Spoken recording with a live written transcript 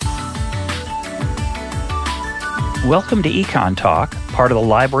Welcome to Econ Talk, part of the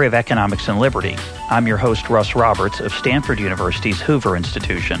Library of Economics and Liberty. I'm your host, Russ Roberts of Stanford University's Hoover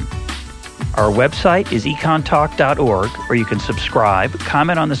Institution. Our website is econtalk.org, where you can subscribe,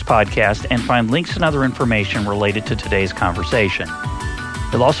 comment on this podcast, and find links and other information related to today's conversation.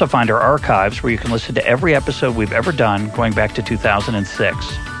 You'll also find our archives, where you can listen to every episode we've ever done going back to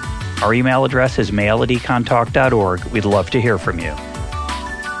 2006. Our email address is mail@econtalk.org. We'd love to hear from you.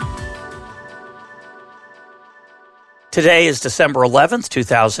 Today is December 11th,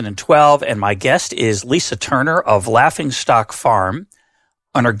 2012, and my guest is Lisa Turner of Laughingstock Farm,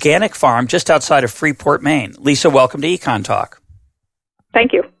 an organic farm just outside of Freeport, Maine. Lisa, welcome to Econ Talk.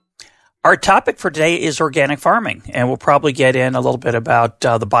 Thank you. Our topic for today is organic farming, and we'll probably get in a little bit about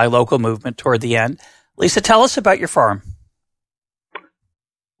the buy local movement toward the end. Lisa, tell us about your farm.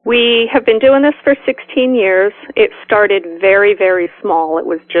 We have been doing this for 16 years. It started very, very small. It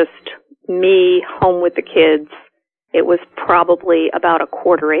was just me home with the kids. It was probably about a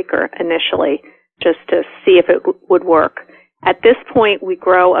quarter acre initially, just to see if it would work. At this point, we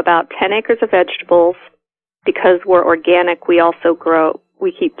grow about 10 acres of vegetables. Because we're organic, we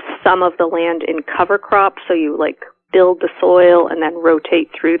keep some of the land in cover crops, so you build the soil and then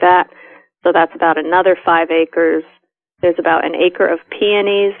rotate through that. So that's about another 5 acres. There's about an acre of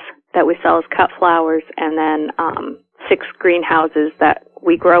peonies that we sell as cut flowers, and then 6 greenhouses that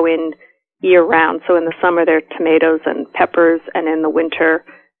we grow in year-round. So in the summer, they're tomatoes and peppers, and in the winter,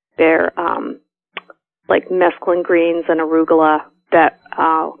 they're mesclun greens and arugula that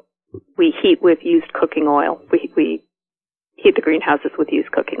we heat with used cooking oil. We heat the greenhouses with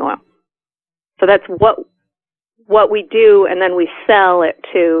used cooking oil. So that's what we do, and then we sell it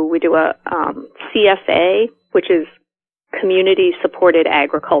to, we do a CSA, which is Community Supported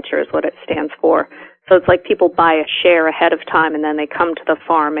Agriculture is what it stands for. So it's like people buy a share ahead of time, and then they come to the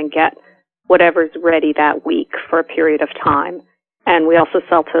farm and get whatever's ready that week for a period of time. And we also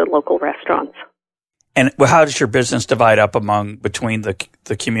sell to local restaurants. And how does your business divide up between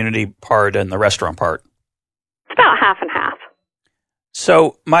the community part and the restaurant part? It's about half and half.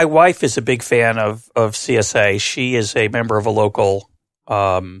 So my wife is a big fan of CSA. She is a member of a local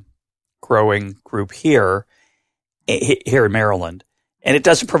growing group here in Maryland. And it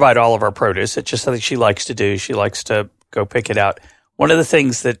doesn't provide all of our produce. It's just something she likes to do. She likes to go pick it out. One of the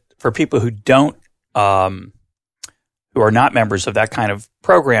things that for people who don't, who are not members of that kind of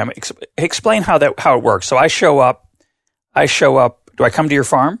program, explain how it works. So I show up. Do I come to your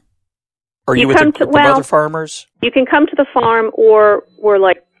farm? Or are you with a group of other farmers? You can come to the farm, or we're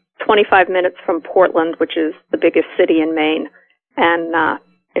 25 minutes from Portland, which is the biggest city in Maine. And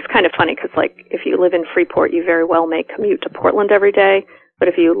it's kind of funny because, if you live in Freeport, you very well may commute to Portland every day. But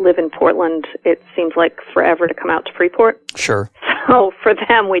if you live in Portland, it seems like forever to come out to Freeport. Sure. So for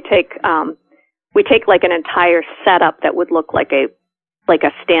them, we take an entire setup that would look like a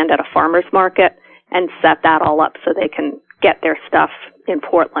stand at a farmer's market, and set that all up so they can get their stuff in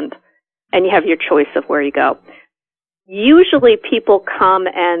Portland. And you have your choice of where you go. Usually people come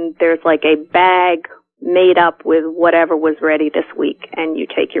and there's a bag made up with whatever was ready this week, and you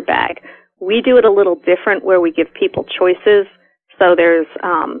take your bag. We do it a little different, where we give people choices. So there's,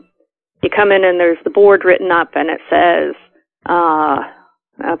 you come in and there's the board written up, and it says,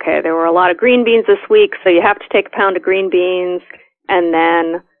 okay, there were a lot of green beans this week, so you have to take a pound of green beans and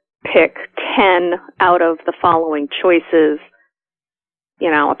then pick 10 out of the following choices.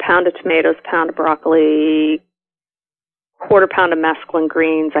 A pound of tomatoes, a pound of broccoli, quarter pound of mesclun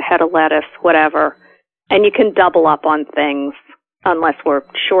greens, a head of lettuce, whatever. And you can double up on things unless we're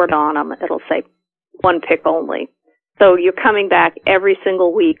short on them. It'll say one pick only. So you're coming back every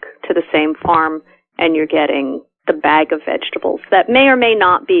single week to the same farm, and you're getting the bag of vegetables that may or may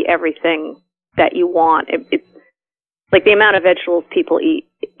not be everything that you want. The amount of vegetables people eat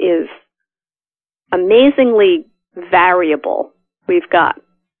is amazingly variable. We've got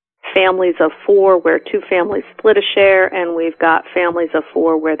families of 4 where 2 families split a share, and we've got families of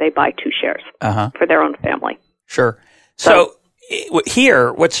 4 where they buy 2 shares for their own family. Sure. So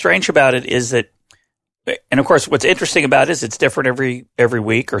here, what's strange about it is that, and of course, what's interesting about it is it's different every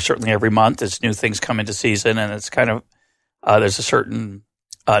week, or certainly every month as new things come into season, and it's kind of there's a certain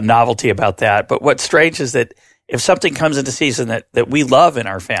novelty about that. But what's strange is that if something comes into season that we love in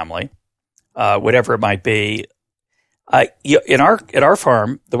our family, whatever it might be, at our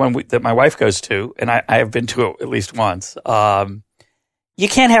farm, the one that my wife goes to, and I have been to it at least once, you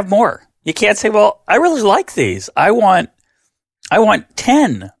can't have more. You can't say, well, I really like these. I want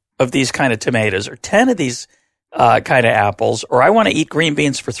 10 of these kind of tomatoes, or 10 of these kind of apples, or I want to eat green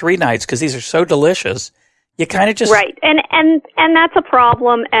beans for 3 nights because these are so delicious. You kind of just right, and that's a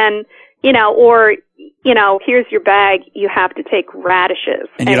problem, and or here's your bag. You have to take radishes,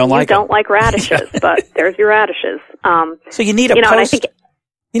 and you don't like radishes, but there's your radishes. So you need a post.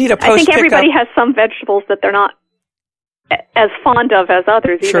 You need a post. I think everybody has some vegetables that they're not as fond of as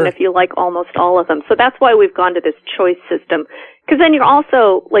others, even if you like almost all of them. So that's why we've gone to this choice system. Because then you're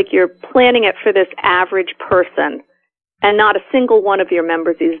also, you're planning it for this average person, and not a single one of your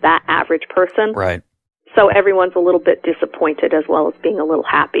members is that average person. Right. So everyone's a little bit disappointed as well as being a little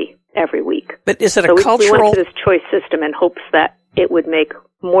happy every week. But is it a cultural... We went to this choice system in hopes that it would make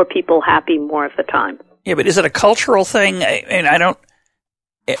more people happy more of the time. Yeah, but is it a cultural thing?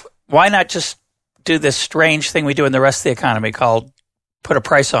 Why not just do this strange thing we do in the rest of the economy called put a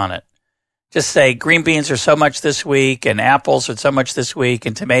price on it? Just say green beans are so much this week and apples are so much this week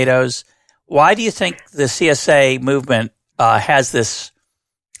and tomatoes. Why do you think the CSA movement has this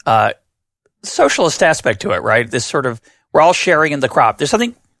socialist aspect to it, right? This sort of, we're all sharing in the crop. There's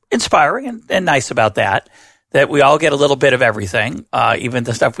something inspiring and nice about that we all get a little bit of everything, even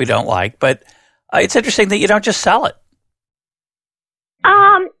the stuff we don't like. But it's interesting that you don't just sell it.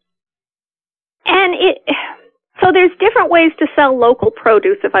 So there's different ways to sell local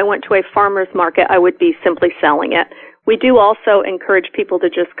produce. If I went to a farmer's market, I would be simply selling it. We do also encourage people to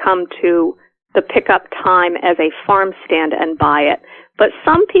just come to the pickup time as a farm stand and buy it. But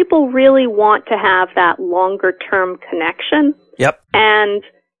some people really want to have that longer term connection. Yep. And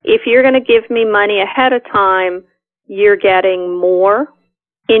if you're going to give me money ahead of time, you're getting more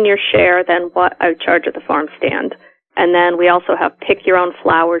in your share than what I charge at the farm stand. And then we also have pick your own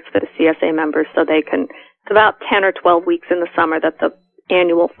flowers for the CSA members, so they can, it's about 10 or 12 weeks in the summer that the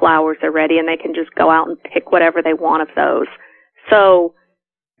annual flowers are ready, and they can just go out and pick whatever they want of those. So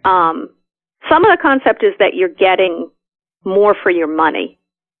some of the concept is that you're getting more for your money.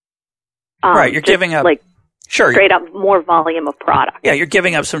 Right, you're giving up straight up more volume of product. Yeah, you're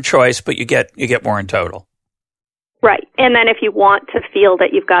giving up some choice, but you get more in total. Right. And then if you want to feel that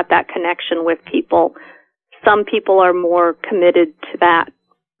you've got that connection with people, some people are more committed to that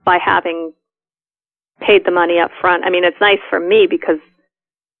by having paid the money up front. I mean, it's nice for me because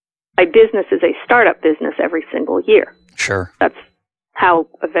my business is a startup business every single year. Sure. That's how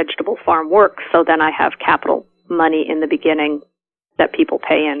a vegetable farm works. So then I have capital money in the beginning that people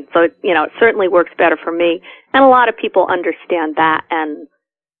pay in. So, it certainly works better for me. And a lot of people understand that, and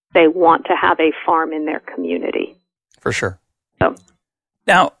they want to have a farm in their community. For sure. So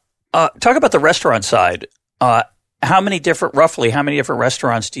now, talk about the restaurant side. How many different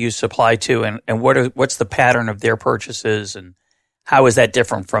restaurants do you supply to, and what's the pattern of their purchases, and how is that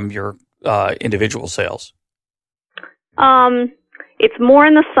different from your individual sales? It's more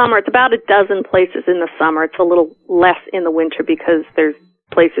in the summer. It's about a dozen places in the summer. It's a little less in the winter because there's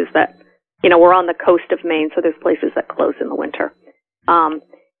places that, we're on the coast of Maine, so there's places that close in the winter.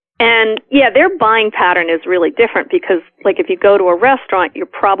 Their buying pattern is really different because, if you go to a restaurant, you're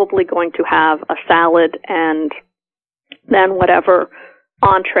probably going to have a salad and then whatever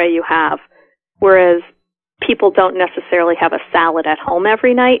entree you have, whereas people don't necessarily have a salad at home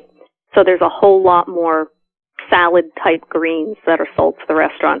every night, so there's a whole lot more salad-type greens that are sold to the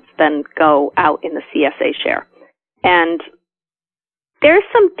restaurants than go out in the CSA share. And there's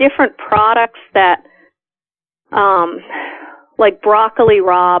some different products that, like broccoli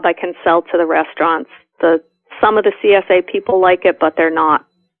rabe, I can sell to the restaurants. Some of the CSA people like it, but they're not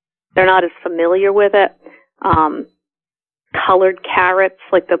as familiar with it. Colored carrots,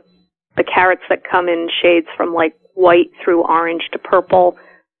 like the carrots that come in shades from white through orange to purple.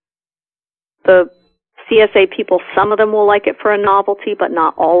 The CSA people, some of them will like it for a novelty, but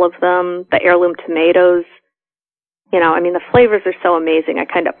not all of them. The heirloom tomatoes, the flavors are so amazing. I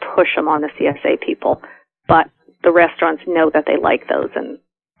kind of push them on the CSA people, but the restaurants know that they like those, and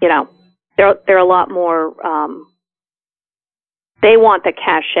they're a lot more. They want the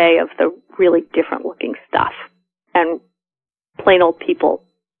cachet of the really different looking stuff, and plain old people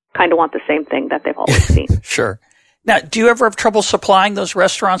kind of want the same thing that they've always seen. Sure. Now, do you ever have trouble supplying those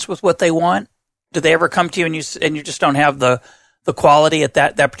restaurants with what they want? Do they ever come to you and you just don't have the quality at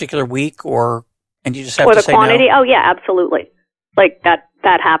that particular week, and you just have to say no? Or the quantity? Oh yeah, absolutely.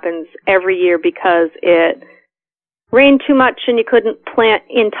 That happens every year because it rained too much and you couldn't plant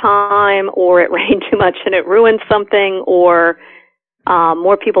in time, or it rained too much and it ruined something, or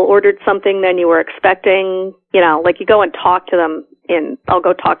more people ordered something than you were expecting. You go and talk to them I'll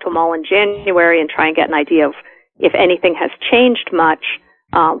go talk to them all in January and try and get an idea of if anything has changed much,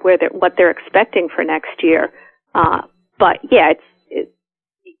 what they're expecting for next year. But yeah,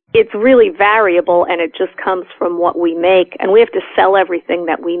 it's really variable, and it just comes from what we make, and we have to sell everything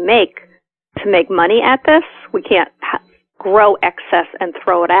that we make to make money at this. We can't grow excess and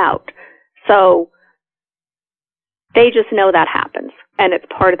throw it out. So they just know that happens, and it's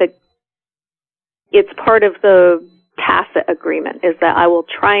part of the tacit agreement is that I will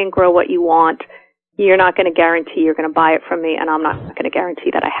try and grow what you want. You're not going to guarantee you're going to buy it from me, and I'm not going to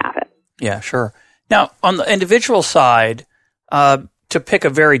guarantee that I have it. Yeah, sure. Now, on the individual side, to pick a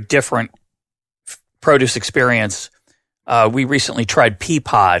very different produce experience, we recently tried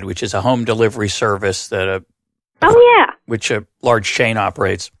Peapod, which is a home delivery service that which a large chain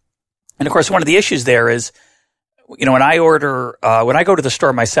operates. And of course, one of the issues there is, when I order, when I go to the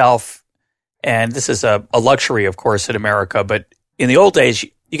store myself, and this is a luxury, of course, in America, but in the old days,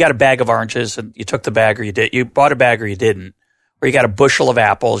 you got a bag of oranges and you took the bag or you did. You bought a bag or you didn't. Or you got a bushel of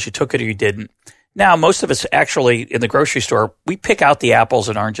apples, you took it or you didn't. Now, most of us actually in the grocery store, we pick out the apples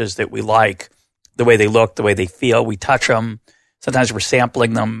and oranges that we like, the way they look, the way they feel. We touch them. Sometimes we're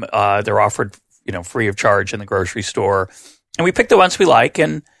sampling them. They're offered, free of charge in the grocery store. And we pick the ones we like.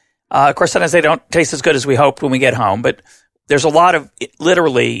 And, of course, sometimes they don't taste as good as we hoped when we get home. But there's a lot of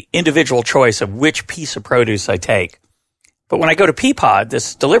literally individual choice of which piece of produce I take. But when I go to Peapod,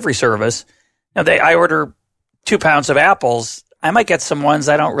 this delivery service, I order 2 pounds of apples. I might get some ones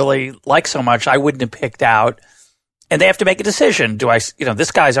I don't really like so much. I wouldn't have picked out. And they have to make a decision. Do I,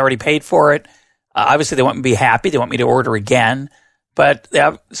 this guy's already paid for it. Obviously, they want me to be happy. They want me to order again. But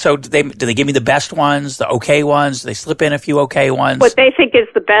so do they give me the best ones, the okay ones? Do they slip in a few okay ones? What they think is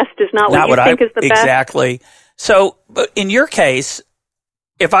the best is not what you think is the best. Exactly. So, but in your case,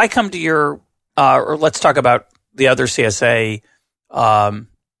 if I come to your, or let's talk about the other CSA,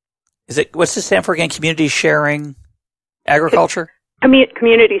 what's the stand for again? Community sharing agriculture?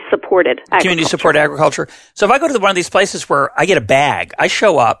 Community supported agriculture. Community supported agriculture. So if I go to one of these places where I get a bag, I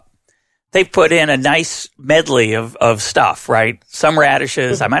show up, they've put in a nice medley of stuff, right? Some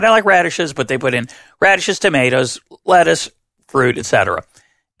radishes. Mm-hmm. I might not like radishes, but they put in radishes, tomatoes, lettuce, fruit, etc.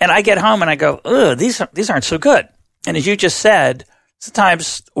 And I get home and I go, ugh, these aren't so good. And as you just said,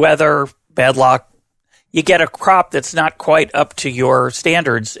 sometimes weather, bad luck, you get a crop that's not quite up to your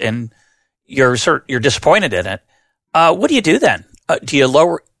standards and you're disappointed in it. What do you do then? Do you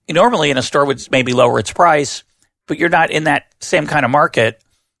lower? Normally in a store would maybe lower its price, but you're not in that same kind of market.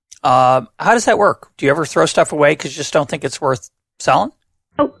 How does that work? Do you ever throw stuff away because you just don't think it's worth selling?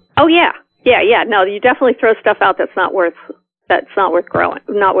 Oh yeah. No, you definitely throw stuff out that's not worth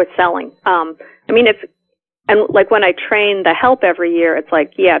selling. And like when I train the help every year, it's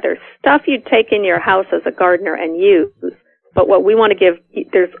like, yeah, there's stuff you'd take in your house as a gardener and use, but what we want to give,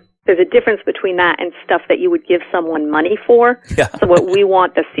 there's a difference between that and stuff that you would give someone money for. Yeah. So what we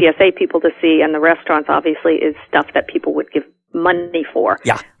want the CSA people to see and the restaurants obviously is stuff that people would give money for.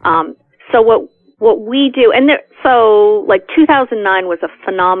 Yeah. So what we do, and so like 2009 was a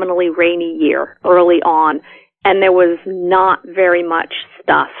phenomenally rainy year early on, and there was not very much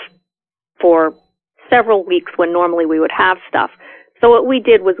stuff for several weeks when normally we would have stuff. So what we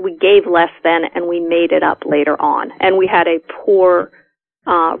did was we gave less then and we made it up later on. And we had a poor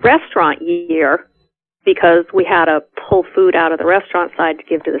restaurant year because we had to pull food out of the restaurant side to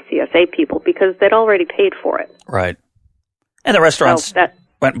give to the CSA people because they'd already paid for it. Right. And the restaurants went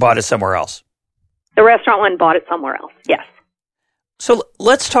and bought it somewhere else. The restaurant went and bought it somewhere else, yes. So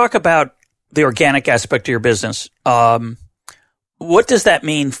let's talk about the organic aspect of your business. What does that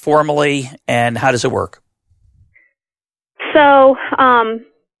mean formally, and how does it work? So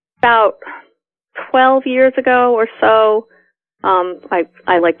about 12 years ago or so,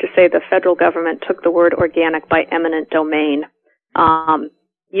 I like to say the federal government took the word organic by eminent domain.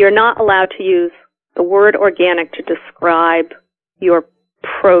 You're not allowed to use the word organic to describe your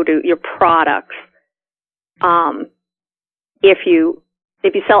produce, your products. If you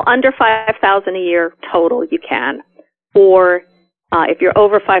sell under 5,000 a year total, you can, or if you're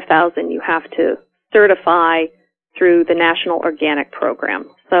over 5,000, you have to certify through the National Organic Program.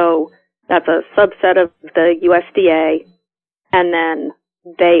 So that's a subset of the USDA, and then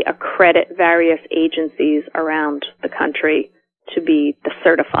they accredit various agencies around the country to be the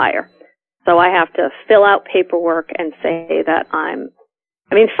certifier. So I have to fill out paperwork and say that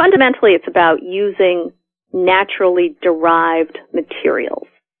fundamentally it's about using naturally derived materials.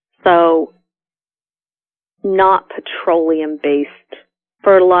 So not petroleum-based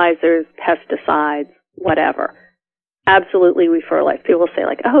fertilizers, pesticides, whatever. Absolutely, we fertilize. People say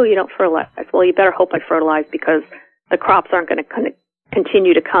like, oh, you don't fertilize. Well, you better hope I fertilize because the crops aren't going to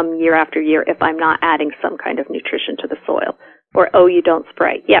continue to come year after year if I'm not adding some kind of nutrition to the soil. Or, oh, you don't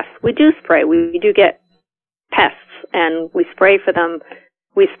spray. Yes, we do spray. We do get pests, and we spray for them.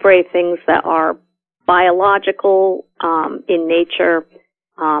 We spray things that are biological in nature,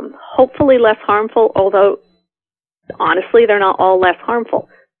 hopefully less harmful, although honestly they're not all less harmful.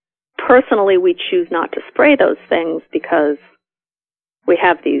 personally, we choose not to spray those things because we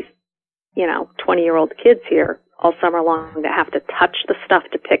have these, 20-year-old kids here all summer long that have to touch the stuff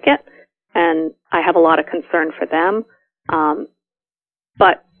to pick it, and I have a lot of concern for them.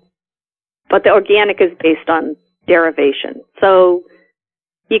 But the organic is based on derivation. So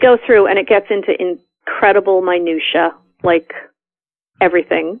you go through, and it gets into incredible minutia, like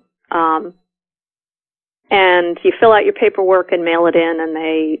everything. And you fill out your paperwork and mail it in, and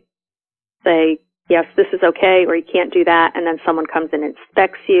they say, yes, this is okay, or you can't do that, and then someone comes and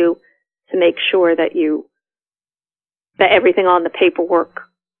inspects you to make sure that everything on the paperwork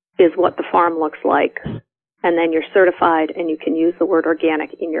is what the farm looks like, and then you're certified and you can use the word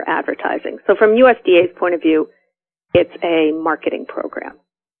organic in your advertising. So from USDA's point of view, it's a marketing program.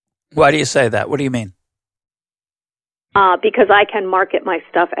 Why do you say that? What do you mean? Because I can market my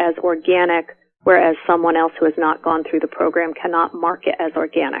stuff as organic, whereas someone else who has not gone through the program cannot market as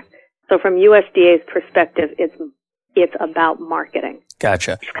organic. So from USDA's perspective, it's about marketing.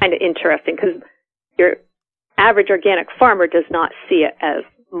 Gotcha. It's kind of interesting because your average organic farmer does not see it as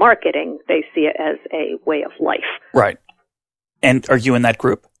marketing. They see it as a way of life. Right. And are you in that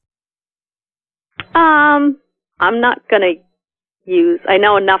group? I'm not going to I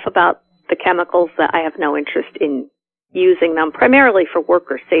know enough about the chemicals that I have no interest in using them, primarily for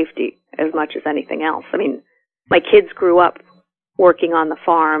worker safety as much as anything else. I mean, my kids grew up working on the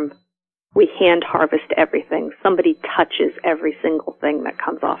farm. We hand harvest everything. Somebody touches every single thing that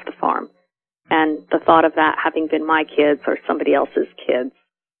comes off the farm. And the thought of that having been my kids or somebody else's kids,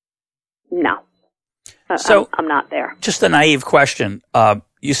 no. So I'm not there. Just a naive question.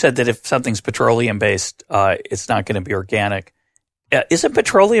 You said that if something's petroleum-based, it's not going to be organic. Isn't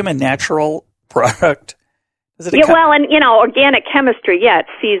petroleum a natural product? Well, and, organic chemistry, it's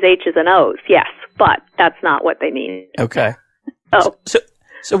C's, H's, and O's, yes, but that's not what they mean. Okay. Oh.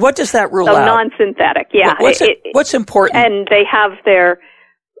 So what does that rule out? So non-synthetic, yeah. What's important? And they have their,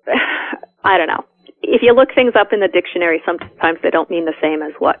 I don't know. If you look things up in the dictionary, sometimes they don't mean the same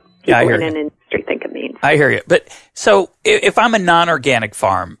as what people in an industry think it means. I hear you. But so if I'm a non-organic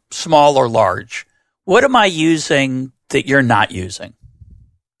farm, small or large, what am I using that you're not using?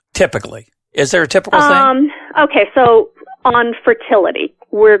 Typically. Is there a typical thing? Okay, so on fertility,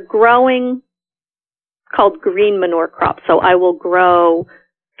 we're growing called green manure crops. So I will grow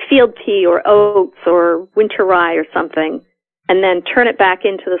field pea or oats or winter rye or something, and then turn it back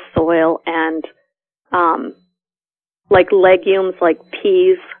into the soil, and like legumes like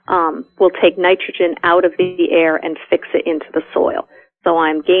peas will take nitrogen out of the air and fix it into the soil. So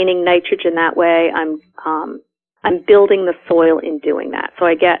I'm gaining nitrogen that way. I'm building the soil in doing that. So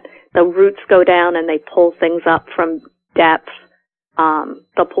I get the roots go down and they pull things up from depth.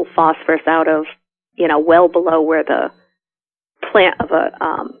 They'll pull phosphorus out of, well below where the plant of a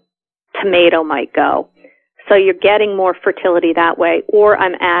tomato might go. So you're getting more fertility that way. Or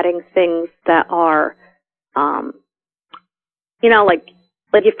I'm adding things that are,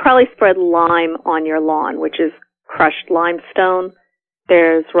 like you've probably spread lime on your lawn, which is crushed limestone.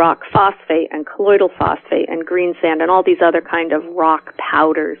 There's rock phosphate and colloidal phosphate and green sand and all these other kind of rock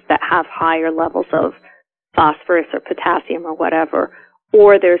powders that have higher levels of phosphorus or potassium or whatever.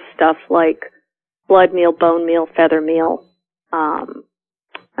 Or there's stuff like blood meal, bone meal, feather meal,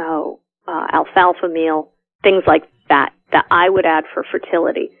 alfalfa meal, things like that I would add for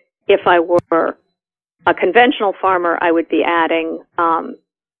fertility. If I were a conventional farmer, I would be adding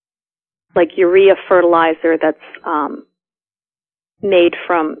like urea fertilizer that's made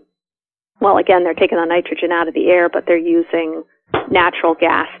from, well, again, they're taking the nitrogen out of the air, but they're using natural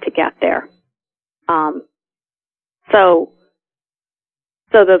gas to get there. So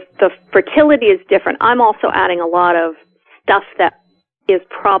the fertility is different. I'm also adding a lot of stuff that is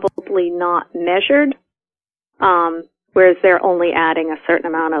probably not measured, whereas they're only adding a certain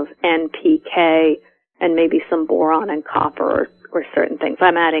amount of NPK and maybe some boron and copper or certain things.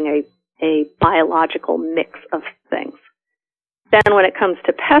 I'm adding a biological mix of things. Then when it comes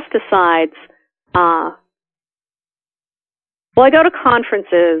to pesticides, I go to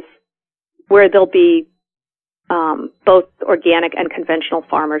conferences where there'll be both organic and conventional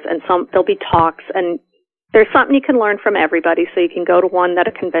farmers, and there'll be talks, and there's something you can learn from everybody, so you can go to one that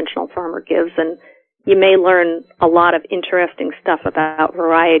a conventional farmer gives, and you may learn a lot of interesting stuff about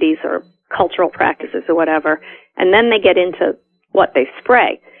varieties or cultural practices or whatever, and then they get into what they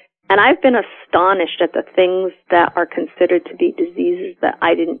spray. And I've been astonished at the things that are considered to be diseases that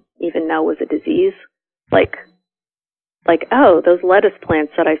I didn't even know was a disease. Like, those lettuce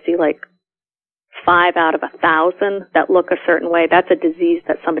plants that I see, like 5 out of 1,000 that look a certain way, that's a disease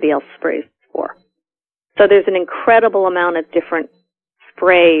that somebody else sprays for. So there's an incredible amount of different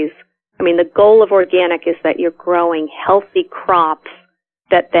sprays I mean, the goal of organic is that you're growing healthy crops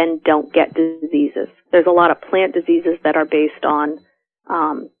that then don't get diseases. There's a lot of plant diseases that are based on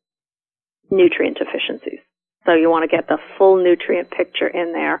nutrient deficiencies. So you want to get the full nutrient picture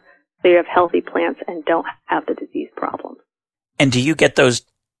in there so you have healthy plants and don't have the disease problems. And do you get those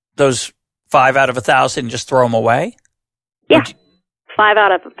 5 out of 1,000 and just throw them away? Yeah, 5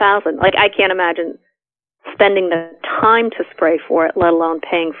 out of 1,000. Like, I can't imagine spending the time to spray for it, let alone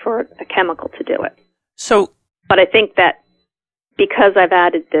paying for a chemical to do it. But I think that because I've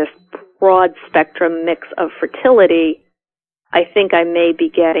added this broad spectrum mix of fertility, I think I may be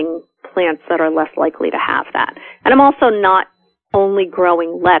getting plants that are less likely to have that. And I'm also not only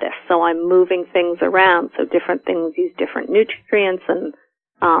growing lettuce, so I'm moving things around, so different things use different nutrients, and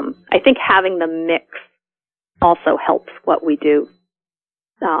I think having the mix also helps what we do,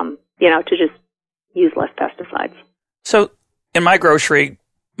 to just use less pesticides. So in my grocery,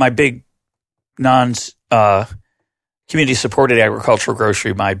 my big community-supported agricultural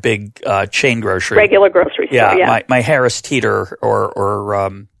grocery, my big chain grocery. Regular grocery store, yeah. My Harris Teeter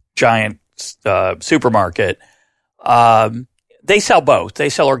or Giant supermarket, they sell both. They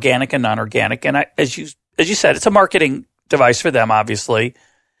sell organic and non-organic. And as you said, it's a marketing device for them, obviously.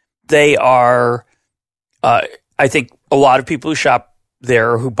 They are, I think a lot of people who shop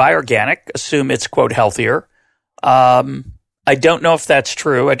there who buy organic assume it's, quote, healthier. I don't know if that's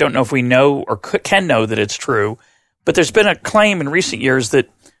true. I don't know if we know or can know that it's true. But there's been a claim in recent years that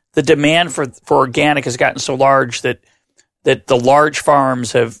the demand for organic has gotten so large that the large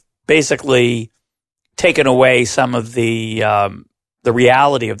farms have basically taken away some of the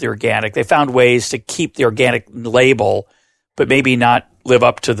reality of the organic. They found ways to keep the organic label, but maybe not live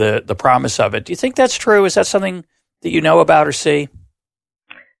up to the promise of it. Do you think that's true? Is that something that you know about or see?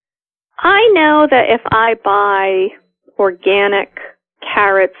 I know that if I buy organic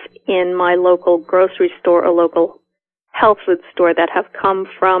carrots in my local grocery store or local health food store that have come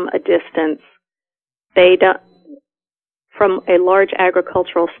from a distance, from a large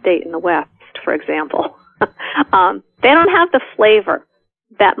agricultural state in the West, for example, they don't have the flavor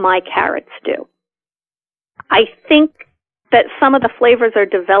that my carrots do. I think that some of the flavors are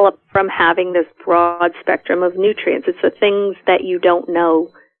developed from having this broad spectrum of nutrients. It's the things that you don't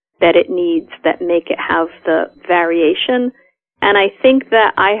know that it needs that make it have the variation. And I think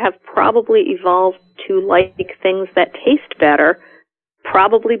that I have probably evolved to like things that taste better,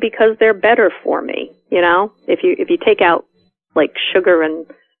 probably because they're better for me. If you take out like sugar and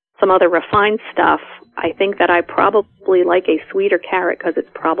some other refined stuff, I think that I probably like a sweeter carrot because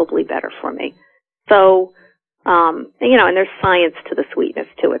it's probably better for me. So, and there's science to the sweetness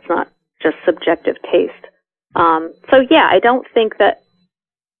too. It's not just subjective taste. I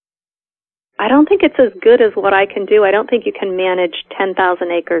don't think it's as good as what I can do. I don't think you can manage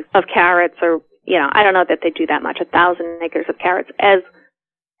 10,000 acres of carrots or, I don't know that they do that much, 1,000 acres of carrots as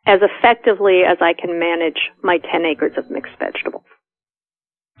effectively as I can manage my 10 acres of mixed vegetables.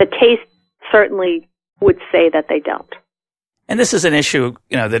 The taste certainly would say that they don't. And this is an issue,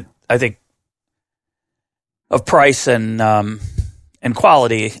 that I think of price and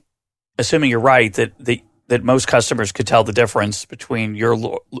quality, assuming you're right, that most customers could tell the difference between your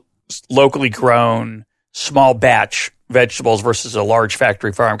locally grown small batch vegetables versus a large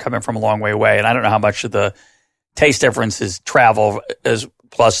factory farm coming from a long way away. And I don't know how much of the taste difference is travel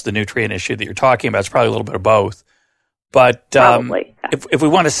plus the nutrient issue that you're talking about. It's probably a little bit of both. But if we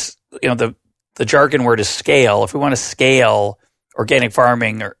want to, the jargon word is scale. If we want to scale organic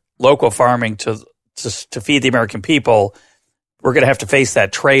farming or local farming to feed the American people, we're going to have to face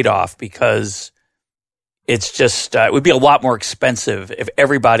that trade-off because it's just it would be a lot more expensive if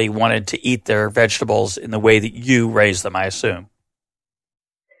everybody wanted to eat their vegetables in the way that you raise them, I assume.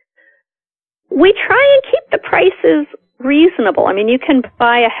 We try and keep the prices reasonable. I mean, you can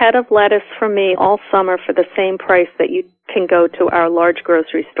buy a head of lettuce from me all summer for the same price that you can go to our large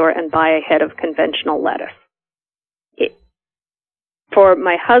grocery store and buy a head of conventional lettuce. For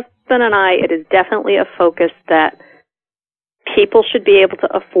my husband and I, it is definitely a focus that people should be able to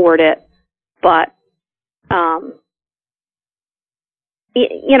afford it, but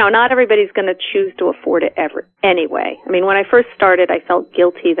not everybody's going to choose to afford it anyway. I mean, when I first started, I felt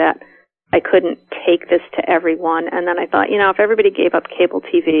guilty that I couldn't take this to everyone. And then I thought, if everybody gave up cable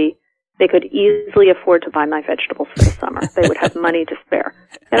TV, they could easily afford to buy my vegetables for the summer. They would have money to spare.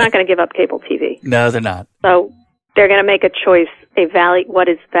 They're not going to give up cable TV. No, they're not. So they're going to make a choice, what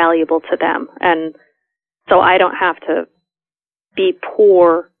is valuable to them. And so I don't have to be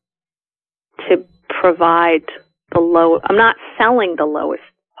poor to provide I'm not selling the lowest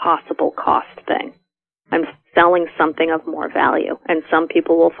possible cost thing. I'm selling something of more value. And some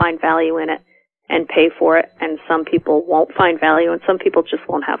people will find value in it and pay for it, and some people won't find value, and some people just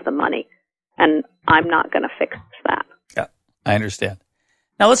won't have the money. And I'm not going to fix that. Yeah, I understand.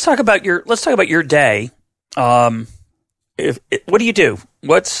 Now let's talk about your day. What do you do?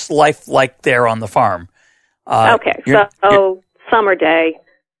 What's life like there on the farm? Okay, so summer day.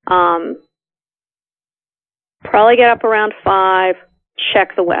 Probably get up around 5,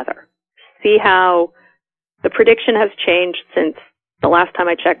 check the weather, see how the prediction has changed since the last time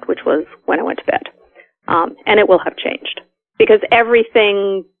I checked, which was when I went to bed. And it will have changed because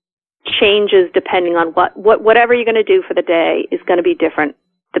everything changes depending on whatever you're going to do for the day is going to be different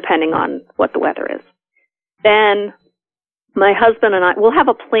depending on what the weather is. Then my husband and I will have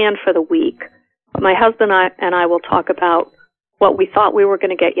a plan for the week. My husband and I will talk about what we thought we were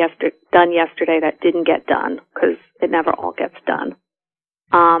going to get done yesterday that didn't get done, because it never all gets done.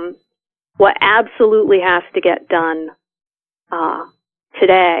 What absolutely has to get done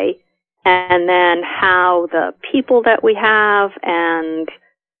today, and then how the people that we have and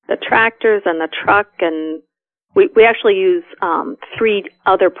the tractors and the truck, and we actually use 3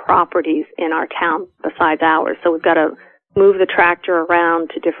 other properties in our town besides ours, so we've got to move the tractor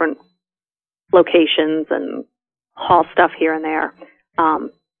around to different locations and haul stuff here and there.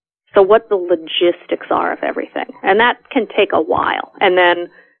 So what the logistics are of everything. And that can take a while. And then,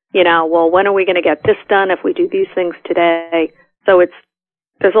 when are we going to get this done if we do these things today? So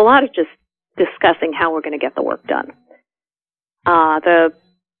there's a lot of just discussing how we're going to get the work done.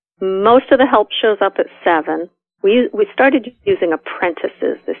 Most of the help shows up at 7. We started using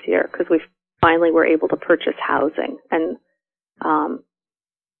apprentices this year because we finally were able to purchase housing. And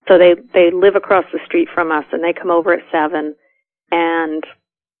so they live across the street from us, and they come over at 7. And,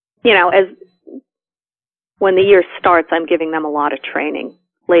 as when the year starts, I'm giving them a lot of training.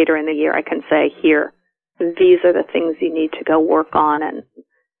 Later in the year, I can say, here, these are the things you need to go work on,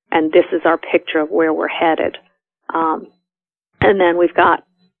 and this is our picture of where we're headed. And then we've got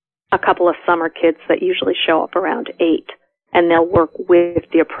a couple of summer kids that usually show up around 8, and they'll work with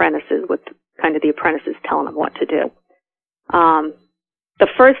the apprentices, with kind of the apprentices telling them what to do. The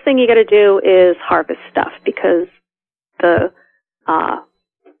first thing you got to do is harvest stuff, because the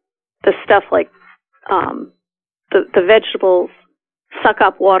stuff like the vegetables suck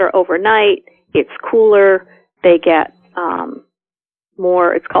up water overnight. It's cooler. They get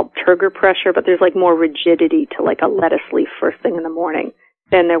more. It's called turgor pressure, but there's like more rigidity to like a lettuce leaf first thing in the morning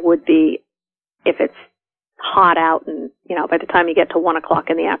than there would be if it's hot out. And by the time you get to 1 o'clock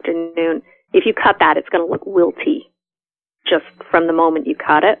in the afternoon, if you cut that, it's going to look wilty just from the moment you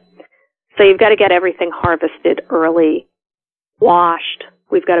cut it. So you've got to get everything harvested early, washed.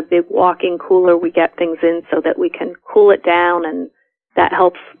 We've got a big walk-in cooler. We get things in so that we can cool it down, and that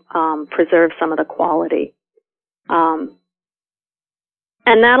helps preserve some of the quality. And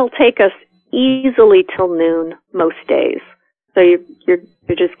that'll take us easily till noon most days. So you're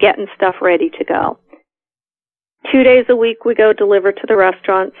just getting stuff ready to go. 2 days a week we go deliver to the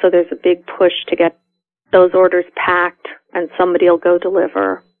restaurant, so there's a big push to get those orders packed, and somebody will go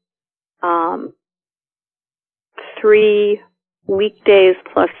deliver. 3 weekdays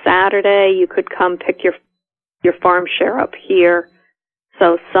plus Saturday, you could come pick your farm share up here.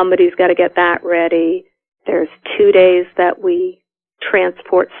 So somebody's got to get that ready. There's 2 days that we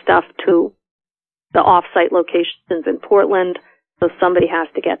transport stuff to the off-site locations in Portland, so somebody has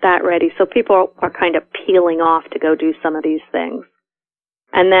to get that ready. So people are kind of peeling off to go do some of these things.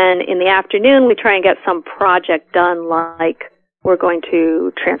 And then in the afternoon, we try and get some project done, like we're going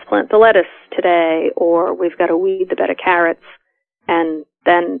to transplant the lettuce today, or we've got to weed the bed of carrots. And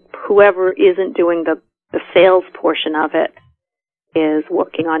then whoever isn't doing the sales portion of it is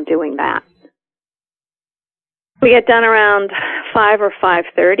working on doing that. We get done around 5 or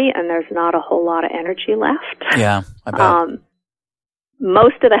 5:30, and there's not a whole lot of energy left. Yeah, I bet.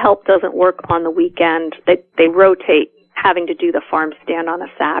 Most of the help doesn't work on the weekend. They rotate having to do the farm stand on a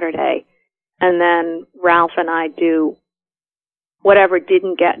Saturday, and then Ralph and I do whatever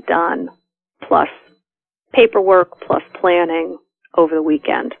didn't get done, plus paperwork, plus planning over the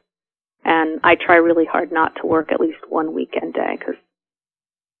weekend. And I try really hard not to work at least one weekend day, because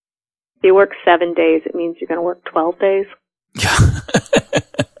if you work 7 days, it means you're going to work 12 days.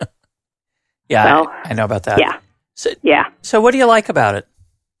 Yeah, so, I know about that. Yeah. So what do you like about it?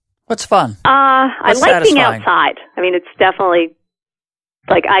 What's fun? I like being outside. I mean, it's definitely,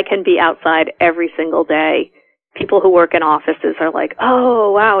 like, I can be outside every single day. People who work in offices are like,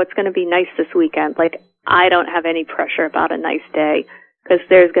 oh, wow, it's going to be nice this weekend. Like, I don't have any pressure about a nice day, because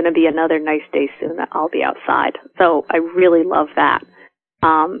there's going to be another nice day soon that I'll be outside. So I really love that.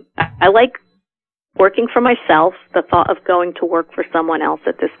 I like working for myself, the thought of going to work for someone else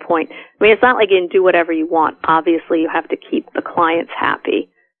at this point. I mean, it's not like you can do whatever you want. Obviously, you have to keep the clients happy,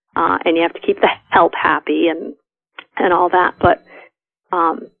 and you have to keep the help happy and all that. But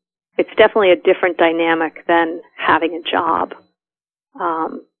it's definitely a different dynamic than having a job.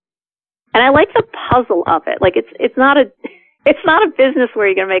 And I like the puzzle of it. Like it's not a business where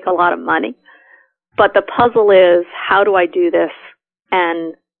you're going to make a lot of money, but the puzzle is, how do I do this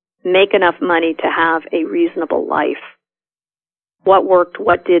and make enough money to have a reasonable life? What worked,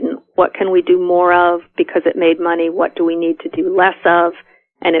 what didn't, what can we do more of because it made money, what do we need to do less of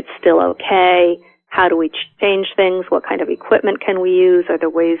and it's still okay? How do we change things? What kind of equipment can we use? Are there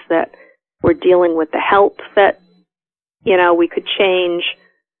ways that we're dealing with the help that, we could change?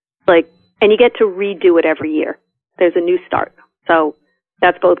 And you get to redo it every year. There's a new start. So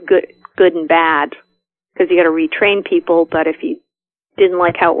that's both good and bad, because you got to retrain people, but if you didn't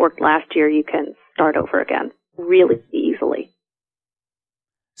like how it worked last year, you can start over again really easily.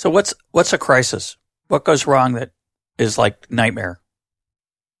 So what's a crisis? What goes wrong that is like nightmare?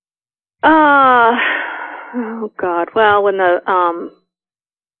 Oh God. Well, when the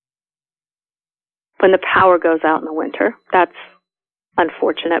power goes out in the winter, that's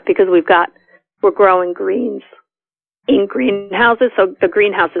unfortunate, because we're growing greens in greenhouses. So the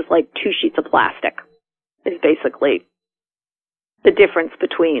greenhouse is like 2 sheets of plastic is basically the difference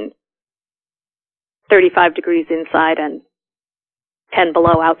between 35 degrees inside and 10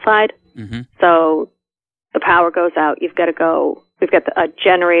 below outside. Mm-hmm. So the power goes out. We've got a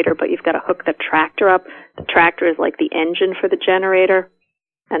generator, but you've got to hook the tractor up. The tractor is like the engine for the generator,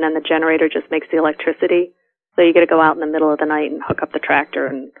 and then the generator just makes the electricity. So you got to go out in the middle of the night and hook up the tractor,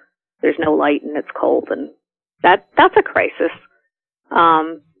 and there's no light and it's cold, and that's a crisis.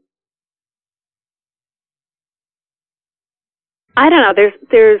 I don't know.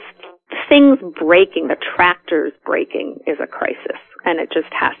 There's things breaking. The tractor's breaking is a crisis, and it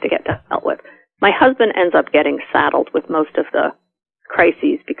just has to get dealt with. My husband ends up getting saddled with most of the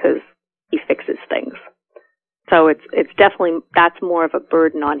crises because he fixes things. So it's definitely, that's more of a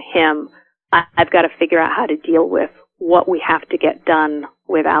burden on him. I've got to figure out how to deal with what we have to get done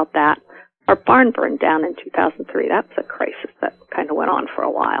without that. Our barn burned down in 2003. That's a crisis that kind of went on for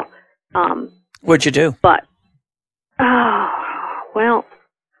a while. What'd you do? Well,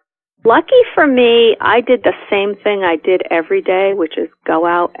 lucky for me, I did the same thing I did every day, which is go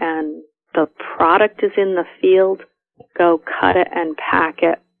out and the product is in the field, go cut it and pack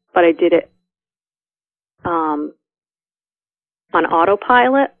it. But I did it on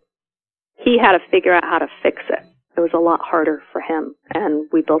autopilot. He had to figure out how to fix it. It was a lot harder for him. And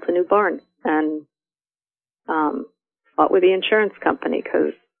we built a new barn and fought with the insurance company,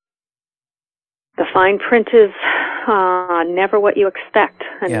 because the fine print is never what you expect,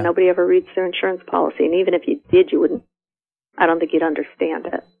 and nobody ever reads their insurance policy. And even if you did, I don't think you'd understand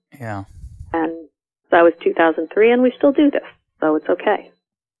it. Yeah. And that was 2003, and we still do this, so it's okay.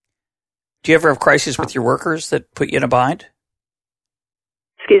 Do you ever have crises with your workers that put you in a bind?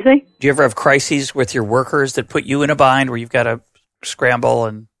 Excuse me? Do you ever have crises with your workers that put you in a bind where you've got to scramble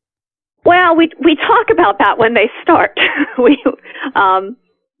and... Well, we talk about that when they start.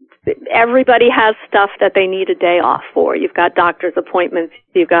 Everybody has stuff that they need a day off for. You've got doctor's appointments.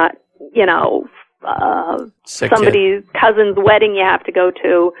 You've got, somebody's cousin's wedding you have to go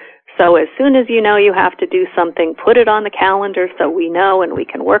to. So as soon as you know you have to do something, put it on the calendar so we know and we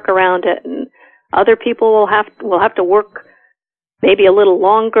can work around it. And other people will have to work maybe a little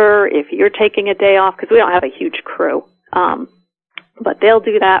longer if you're taking a day off, because we don't have a huge crew. But they'll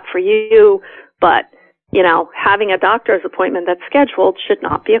do that for you. But, having a doctor's appointment that's scheduled should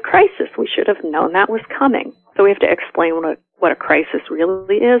not be a crisis. We should have known that was coming. So we have to explain what a crisis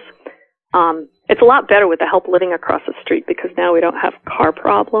really is. It's a lot better with the help living across the street, because now we don't have car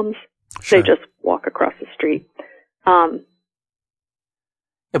problems. Sure. They just walk across the street. By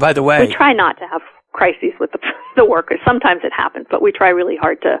the way, we try not to have crises with the workers. Sometimes it happens, but we try really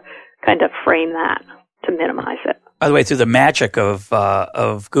hard to kind of frame that to minimize it. By the way, through the magic of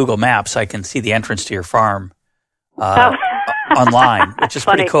Google Maps, I can see the entrance to your farm online, which is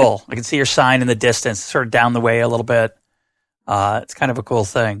pretty cool. I can see your sign in the distance, sort of down the way a little bit. It's kind of a cool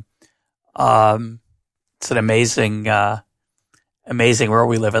thing. It's an amazing world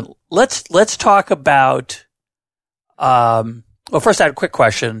we live in. Let's talk about. First, I had a quick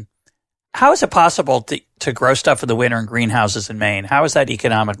question. How is it possible to grow stuff in the winter in greenhouses in Maine? How is that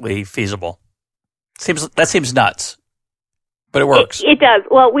economically feasible? That seems nuts, but it works. It does.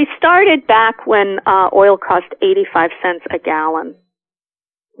 Well, we started back when oil cost 85 cents a gallon.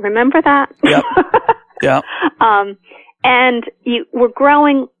 Remember that? Yep. Yeah. And we're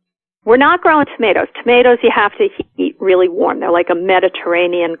growing we're not growing tomatoes. Tomatoes you have to heat really warm. They're like a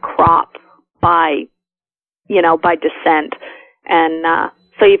Mediterranean crop by descent. And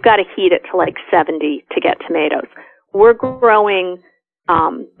so you've got to heat it to like 70 to get tomatoes. We're growing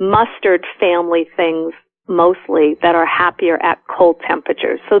mustard family things mostly that are happier at cold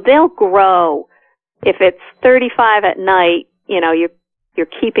temperatures. So they'll grow. If it's 35 at night, you're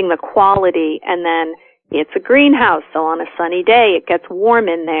keeping the quality, and then it's a greenhouse, so on a sunny day it gets warm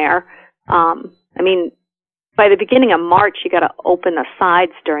in there. By the beginning of March you got to open the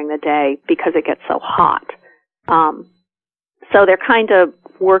sides during the day because it gets so hot. So they're kind of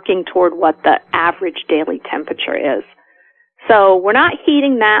working toward what the average daily temperature is. So we're not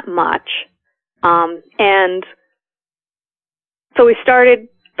heating that much. And so we started,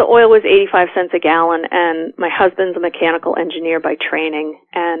 the oil was 85 cents a gallon, and my husband's a mechanical engineer by training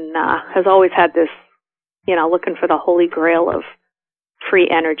and has always had this, looking for the holy grail of free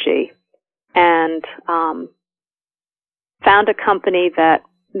energy. And found a company that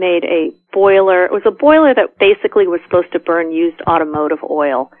made a boiler. It was a boiler that basically was supposed to burn used automotive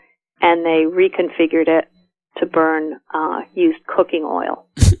oil, and they reconfigured it to burn used cooking oil.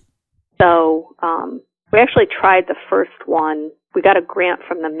 So we actually tried the first one. We got a grant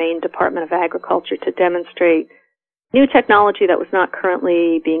from the Maine Department of Agriculture to demonstrate new technology that was not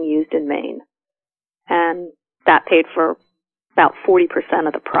currently being used in Maine. And that paid for about 40%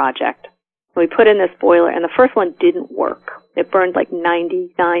 of the project. We put in this boiler, and the first one didn't work. It burned like 99%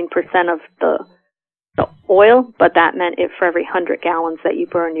 of the oil, but that meant for every 100 gallons that you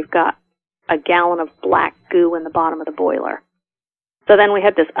burn, you've got a gallon of black goo in the bottom of the boiler. So then we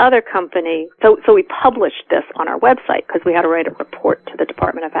had this other company. So we published this on our website because we had to write a report to the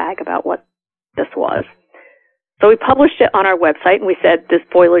Department of Ag about what this was. So we published it on our website, and we said this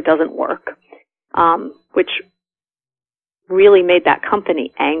boiler doesn't work, which really made that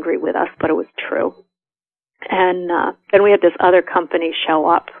company angry with us, but it was true. And then we had this other company show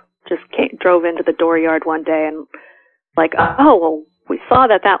up, drove into the dooryard one day and like, oh, well, we saw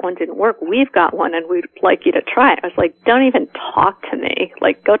that one didn't work. We've got one, and we'd like you to try it. I was like, don't even talk to me.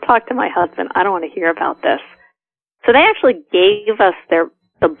 Like, go talk to my husband. I don't want to hear about this. So they actually gave us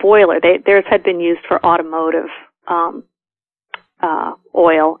the boiler. Theirs had been used for automotive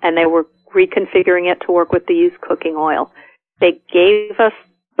oil, and they were reconfiguring it to work with the used cooking oil. They gave us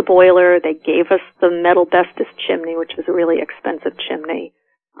the boiler. They gave us the metal Bestis chimney, which is a really expensive chimney,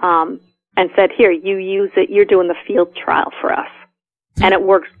 and said, here, you use it. You're doing the field trial for us. And it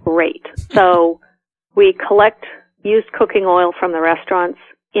works great. So we collect used cooking oil from the restaurants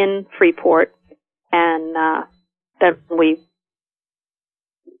in Freeport, and then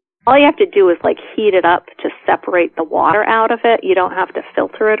all you have to do is like heat it up to separate the water out of it. You don't have to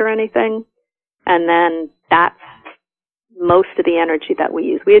filter it or anything. And then that's most of the energy that we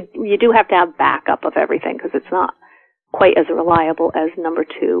use. You do have to have backup of everything because it's not quite as reliable as number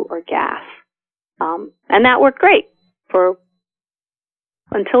 2 or gas. And that worked great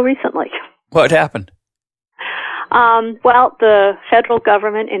until recently. What happened? Well, the federal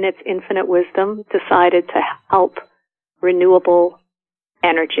government, in its infinite wisdom, decided to help renewable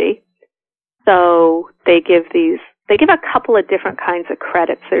energy. So they give a couple of different kinds of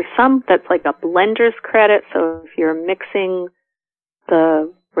credits. There's some that's like a blender's credit. So if you're mixing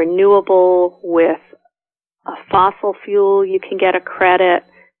the renewable with a fossil fuel, you can get a credit.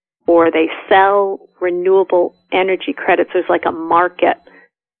 Or they sell renewable energy credits. There's like a market.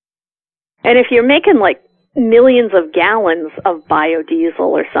 And if you're making like millions of gallons of biodiesel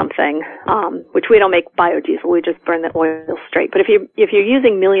or something, which we don't make biodiesel, we just burn the oil straight. But if you're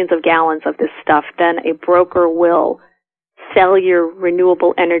using millions of gallons of this stuff, then a broker will sell your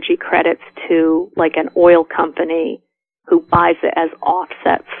renewable energy credits to like an oil company who buys it as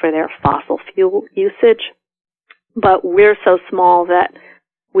offsets for their fossil fuel usage. But we're so small that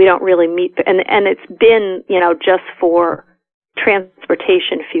we don't really meet, and it's been, just for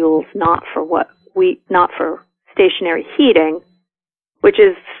transportation fuels, not for stationary heating, which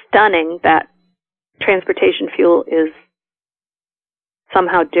is stunning that transportation fuel is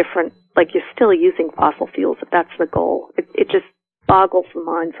somehow different. Like you're still using fossil fuels if that's the goal. It just boggles the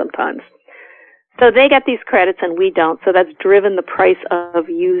mind sometimes. So they get these credits and we don't. So that's driven the price of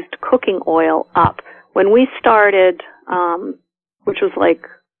used cooking oil up. When we started, which was like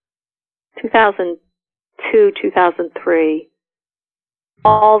 2002, 2003,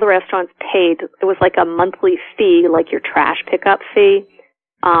 all the restaurants paid, it was like a monthly fee, like your trash pickup fee,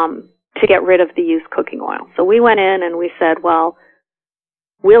 to get rid of the used cooking oil. So we went in and we said, well,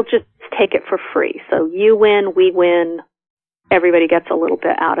 we'll just take it for free. So you win, we win, everybody gets a little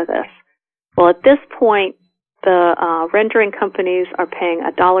bit out of this. Well, at this point, the rendering companies are paying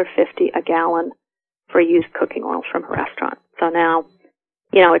 $1.50 a gallon for used cooking oil from a restaurant. So now,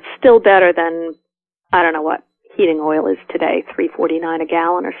 it's still better than, I don't know what heating oil is today, $3.49 a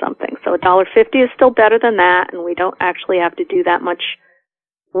gallon or something. So $1.50 is still better than that, and we don't actually have to do that much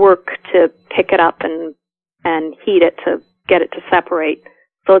work to pick it up and heat it to get it to separate.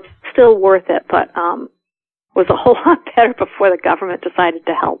 So it's still worth it, but was a whole lot better before the government decided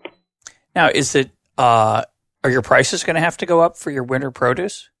to help. Now, is it are your prices going to have to go up for your winter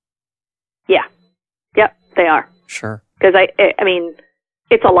produce? Yeah. Yep, they are. Sure. Because I mean,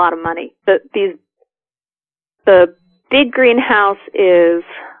 it's a lot of money. The big greenhouse is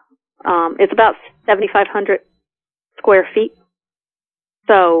it's about 7,500 square feet.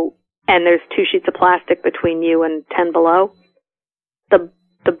 So, and there's 2 sheets of plastic between you and 10 below.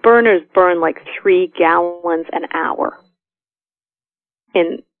 The burners burn like 3 gallons an hour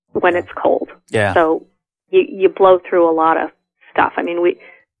when it's cold. Yeah. So you blow through a lot of stuff. I mean,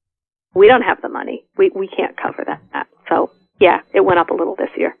 we don't have the money. We can't cover that. So yeah, it went up a little this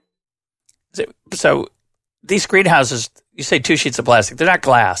year. So these greenhouses, you say 2 sheets of plastic. They're not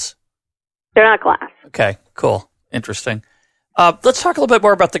glass. They're not glass. Okay, cool. Interesting. Let's talk a little bit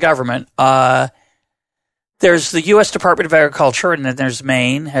more about the government. There's the U.S. Department of Agriculture, and then there's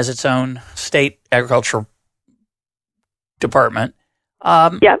Maine has its own state agriculture department.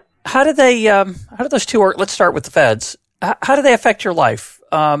 Yep. How do those two work? Let's start with the feds. How do they affect your life?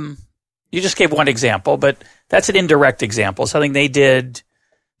 You just gave one example, but that's an indirect example. Something they did,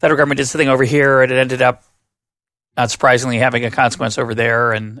 federal government did something over here, and it ended up, not surprisingly, having a consequence over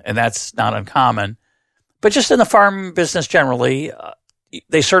there, and that's not uncommon. But just in the farm business generally,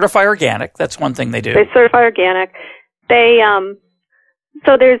 they certify organic. That's one thing they do. They certify organic. They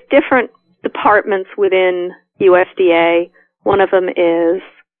so there's different departments within USDA. One of them is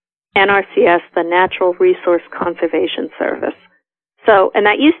NRCS, the Natural Resource Conservation Service. So, and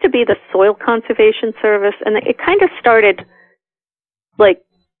that used to be the Soil Conservation Service, and it kind of started like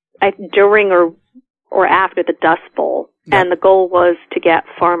during or after the Dust Bowl. Yep. And the goal was to get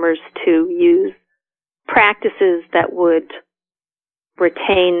farmers to use practices that would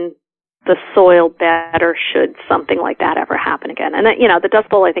retain the soil better should something like that ever happen again. And the Dust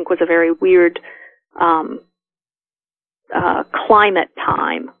Bowl, I think, was a very weird climate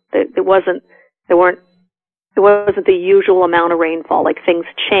time. It wasn't the usual amount of rainfall. Like, things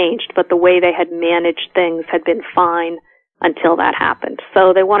changed, but the way they had managed things had been fine until that happened.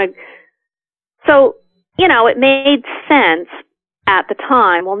 So it made sense at the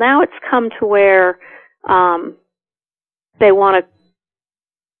time. Well, now it's come to where they want us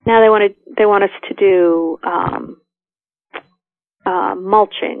to do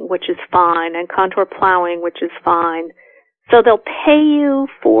mulching, which is fine, and contour plowing, which is fine. So they'll pay you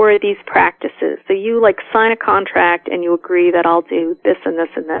for these practices. So you sign a contract and you agree that I'll do this and this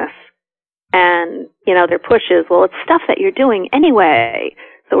and this. And, their push is, well, it's stuff that you're doing anyway.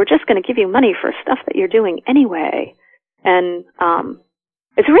 So we're just going to give you money for stuff that you're doing anyway. And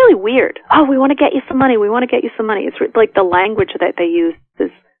it's really weird. Oh, we want to get you some money. We want to get you some money. It's like the language that they use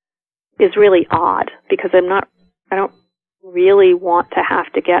is really odd, because I don't really want to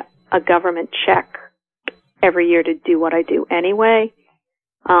have to get a government check every year to do what I do anyway.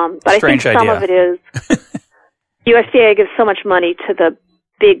 But Strange I think some idea. of it is USDA gives so much money to the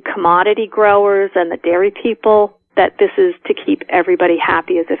big commodity growers and the dairy people that this is to keep everybody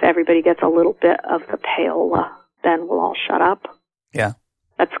happy, as if everybody gets a little bit of the payola, then we'll all shut up. Yeah.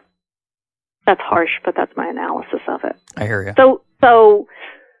 That's harsh, but that's my analysis of it. I hear you. So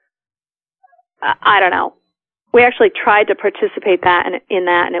I don't know. We actually tried to participate in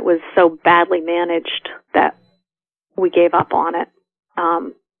that, and it was so badly managed that we gave up on it.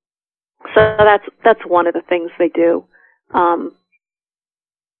 So that's one of the things they do.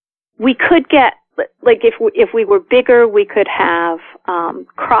 We could get, if we were bigger, we could have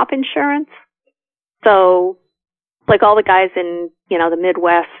crop insurance. So, all the guys in the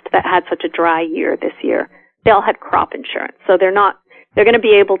Midwest that had such a dry year this year, they all had crop insurance. So they're going to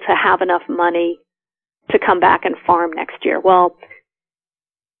be able to have enough money to come back and farm next year. Well,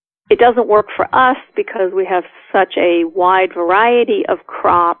 it doesn't work for us because we have such a wide variety of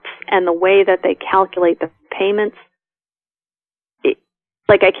crops, and the way that they calculate the payments,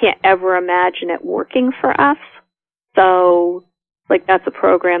 I can't ever imagine it working for us. So, that's a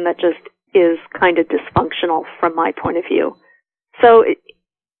program that just is kind of dysfunctional from my point of view. So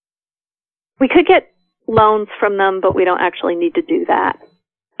we could get loans from them, but we don't actually need to do that.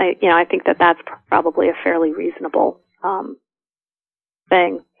 I think that's probably a fairly reasonable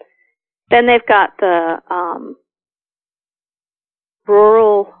thing. Then they've got the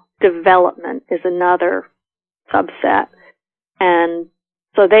rural development is another subset. And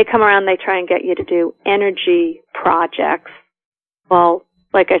so they come around, they try and get you to do energy projects. Well,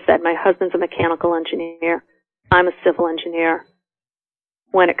 like I said, my husband's a mechanical engineer. I'm a civil engineer.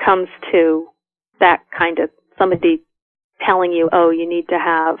 When it comes to that kind of somebody telling you, oh, you need to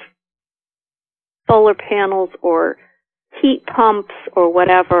have solar panels or heat pumps or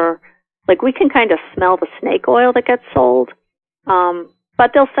whatever, like we can kind of smell the snake oil that gets sold,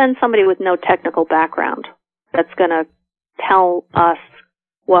 but they'll send somebody with no technical background that's going to tell us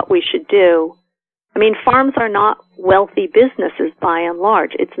what we should do. I mean, farms are not wealthy businesses by and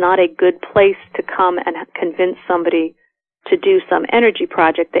large. It's not a good place to come and convince somebody to do some energy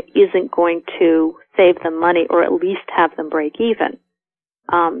project that isn't going to save them money or at least have them break even.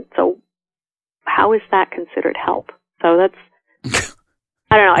 So how is that considered help? So that's,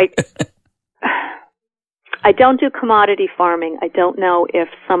 I don't know. I don't do commodity farming. I don't know if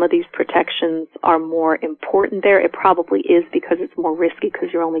some of these protections are more important there. It probably is because it's more risky because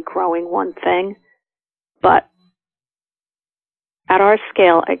you're only growing one thing. But at our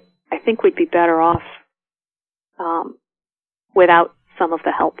scale, I think we'd be better off without some of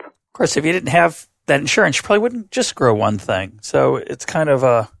the help. Of course, if you didn't have that insurance, you probably wouldn't just grow one thing. So it's kind of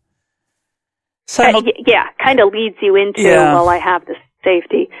a... kind of leads you into, well, I have this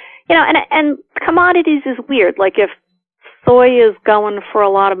safety. You know, and commodities is weird. Like if soy is going for a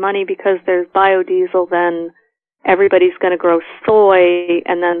lot of money because there's biodiesel, then everybody's going to grow soy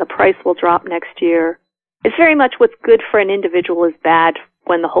and then the price will drop next year. It's very much what's good for an individual is bad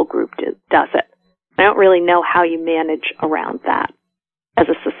when the whole group does it. I don't really know how you manage around that as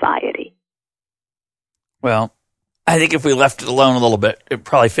a society. Well, I think if we left it alone a little bit, it'd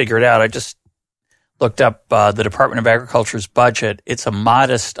probably figure it out. I just looked up the Department of Agriculture's budget. It's a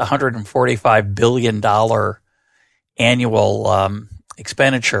modest $145 billion annual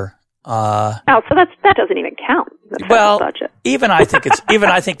expenditure. So that doesn't even count. The federal budget. even I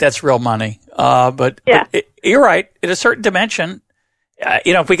think that's real money. But you're right. In a certain dimension,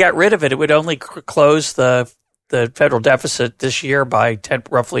 if we got rid of it, it would only close the federal deficit this year by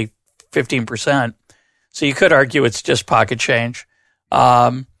roughly 15%. So you could argue it's just pocket change.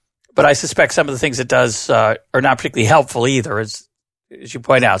 But I suspect some of the things it does are not particularly helpful either, as you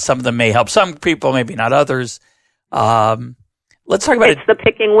point out. Some of them may help some people, maybe not others. Let's talk about It's the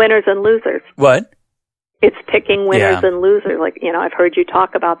picking winners and losers. What? It's picking winners and losers. Like, I've heard you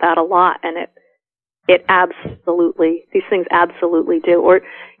talk about that a lot, and it absolutely, these things absolutely do. Or,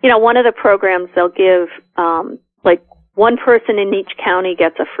 one of the programs they'll give, like one person in each county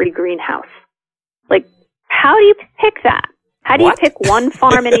gets a free greenhouse. Like, how do you pick that? How do you pick one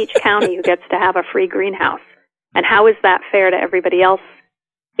farm in each county who gets to have a free greenhouse? And how is that fair to everybody else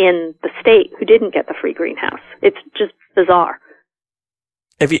in the state who didn't get the free greenhouse? It's just bizarre.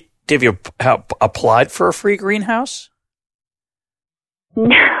 Have you applied for a free greenhouse?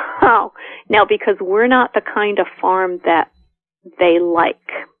 No, because we're not the kind of farm that they like.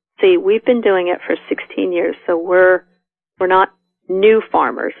 See, we've been doing it for 16 years, so we're not new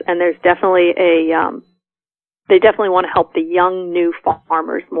farmers, and there's definitely they definitely want to help the young, new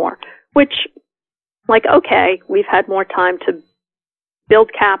farmers more, which, like, okay, we've had more time to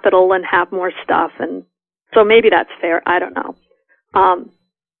build capital and have more stuff, and so maybe that's fair. I don't know.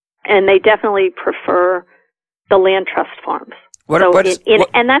 And they definitely prefer the land trust farms.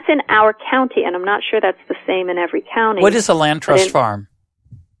 And that's in our county, and I'm not sure that's the same in every county. What is a land trust farm?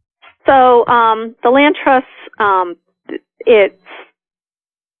 So the land trusts,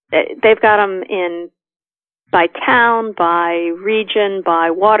 they've got them by town, by region,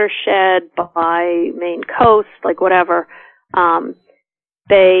 by watershed, by main coast, like whatever.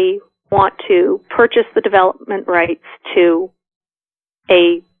 They want to purchase the development rights to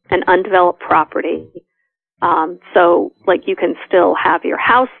an undeveloped property. So, like, you can still have your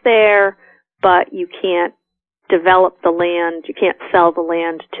house there, but you can't develop the land. You can't sell the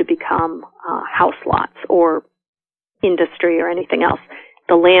land to become house lots or industry or anything else.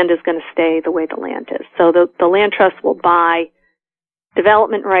 The land is going to stay the way the land is. So the land trust will buy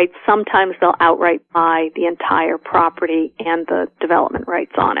development rights. Sometimes they'll outright buy the entire property and the development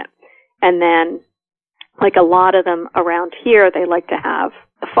rights on it. And then, like a lot of them around here, they like to have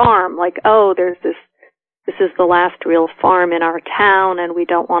the farm. Like, oh, this is the last real farm in our town, and we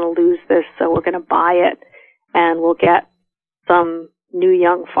don't want to lose this, so we're going to buy it, and we'll get some new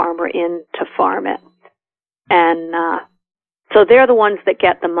young farmer in to farm it. And so they're the ones that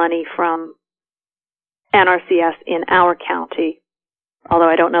get the money from NRCS in our county, although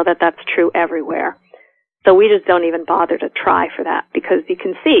I don't know that that's true everywhere. So we just don't even bother to try for that because you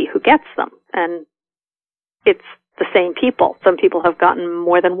can see who gets them, and it's the same people. Some people have gotten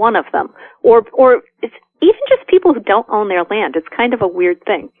more than one of them. Or it's even just people who don't own their land. It's kind of a weird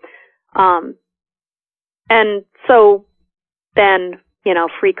thing. And so then,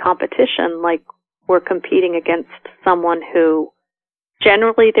 free competition, like we're competing against someone who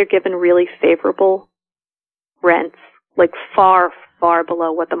generally they're given really favorable rents, like far, far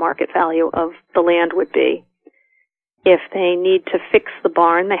below what the market value of the land would be. If they need to fix the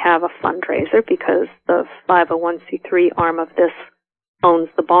barn, they have a fundraiser because the 501c3 arm of this owns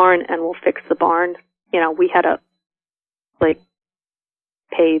the barn and will fix the barn. We had to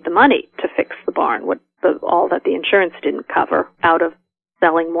pay the money to fix the barn, all that the insurance didn't cover out of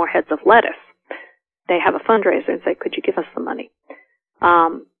selling more heads of lettuce. They have a fundraiser and say, could you give us some money?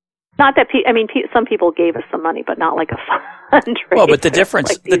 Not that some people gave us some money, but not like a fundraiser. Well, but the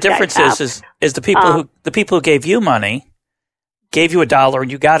difference is the people who gave you money gave you $1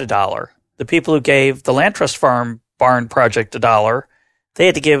 and you got $1. The people who gave the Land Trust Farm barn project $1, they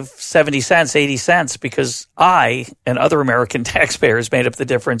had to give 70 cents, 80 cents because I and other American taxpayers made up the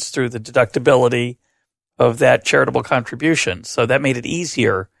difference through the deductibility of that charitable contribution. So that made it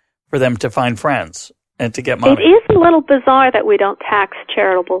easier for them to find friends and to get money. It is a little bizarre that we don't tax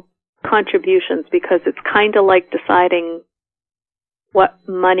charitable contributions because it's kind of like deciding what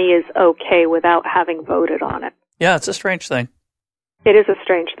money is okay without having voted on it. Yeah, it's a strange thing. It is a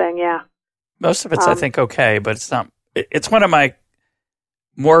strange thing, yeah. Most of it's, I think, okay, but it's not. It's one of my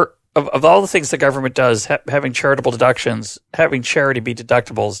more of all the things the government does. Having charitable deductions, having charity be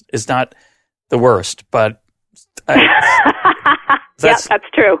deductibles is not the worst, but that's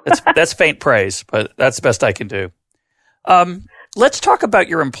true. that's faint praise, but that's the best I can do. Let's talk about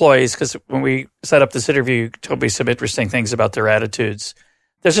your employees, because when we set up this interview, you told me some interesting things about their attitudes.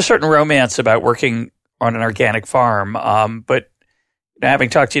 There's a certain romance about working on an organic farm, but having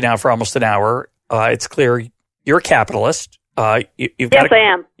talked to you now for almost an hour, it's clear you're a capitalist. I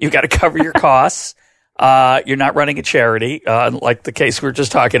am. You've got to cover your costs. You're not running a charity, like the case we were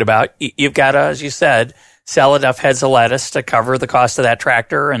just talking about. You've got to, as you said, sell enough heads of lettuce to cover the cost of that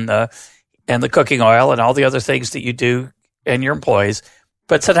tractor and the cooking oil and all the other things that you do and your employees.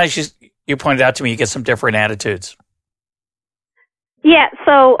 But sometimes you pointed out to me you get some different attitudes. Yeah,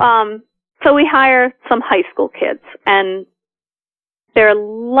 so we hire some high school kids, and they're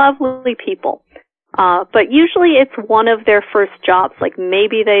lovely people. But usually it's one of their first jobs. Like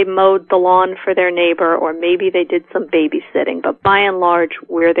maybe they mowed the lawn for their neighbor, or maybe they did some babysitting. But by and large,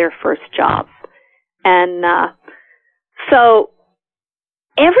 we're their first jobs. And so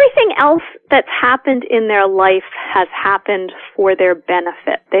everything else that's happened in their life has happened for their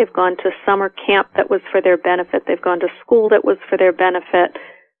benefit. They've gone to summer camp that was for their benefit. They've gone to school that was for their benefit.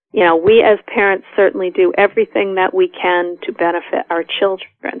 We as parents certainly do everything that we can to benefit our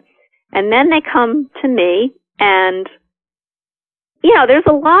children. And then they come to me and, there's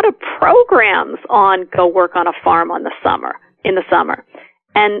a lot of programs on go work on a farm in the summer.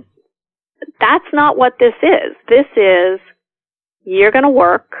 And that's not what this is. This is, you're going to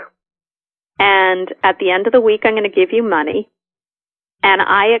work, and at the end of the week, I'm going to give you money, and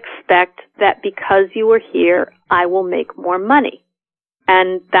I expect that because you were here, I will make more money.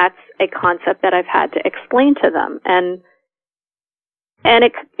 And that's a concept that I've had to explain to them. And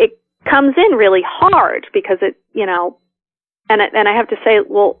it comes in really hard because and I have to say,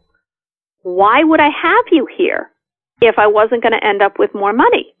 well, why would I have you here if I wasn't going to end up with more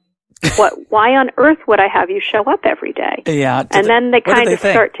money? Why on earth would I have you show up every day? Yeah. And then they kind of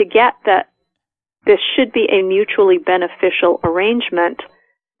start to get that this should be a mutually beneficial arrangement,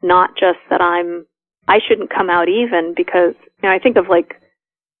 not just that I shouldn't come out even because, I think of like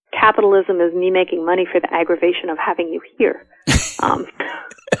capitalism as me making money for the aggravation of having you here.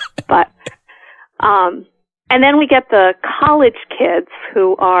 And then we get the college kids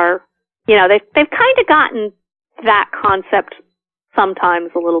who are, they've kind of gotten that concept sometimes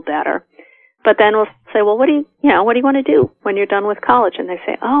a little better. But then we'll say, well, what do you want to do when you're done with college? And they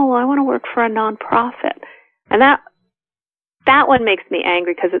say, oh, I want to work for a nonprofit. And that one makes me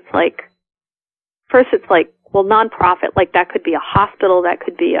angry because it's like, first it's like, well, nonprofit, like that could be a hospital, that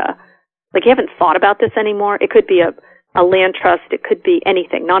could be you haven't thought about this anymore. It could be a land trust, it could be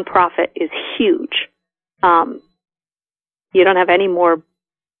anything. Nonprofit is huge. You don't have any more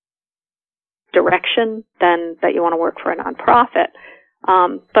direction than that you want to work for a nonprofit.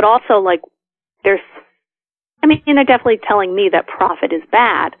 But also they're definitely telling me that profit is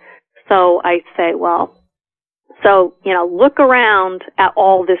bad. So I say, look around at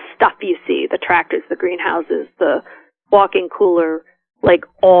all this stuff you see, the tractors, the greenhouses, the walk-in cooler,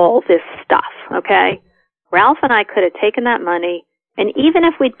 all this stuff, okay? Ralph and I could have taken that money, and even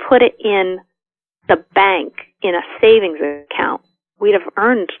if we'd put it in the bank in a savings account, we'd have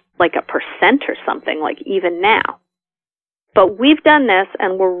earned like a percent or something, like even now. But we've done this,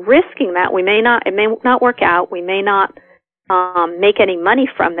 and we're risking that. It may not work out. We may not make any money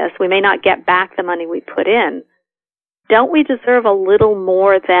from this. We may not get back the money we put in. Don't we deserve a little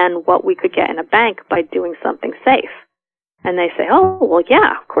more than what we could get in a bank by doing something safe? And they say, oh, well,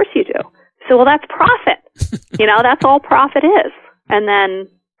 yeah, of course you do. So, well, that's profit. That's all profit is. And then,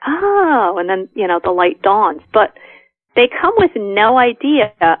 the light dawns. But they come with no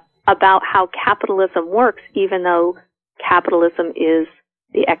idea about how capitalism works, even though capitalism is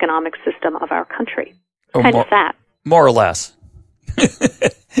the economic system of our country. Kind of sad. More or less.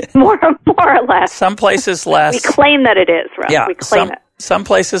 more or less. Some places less. We claim that it is, right? Yeah, we claim it. Some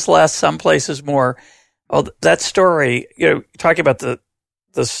places less, some places more. Oh, that story, talking about the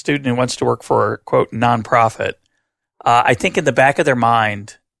student who wants to work for a, quote, nonprofit, I think in the back of their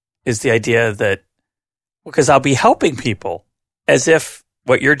mind is the idea that, because I'll be helping people, as if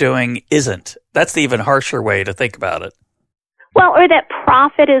what you're doing isn't. That's the even harsher way to think about it. Well, or that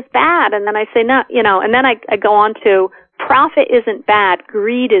profit is bad. And then I say, no, and then I go on to profit isn't bad,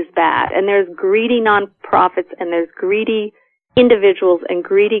 greed is bad. And there's greedy nonprofits, and there's greedy individuals and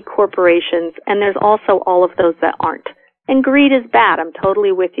greedy corporations, and there's also all of those that aren't. And greed is bad. I'm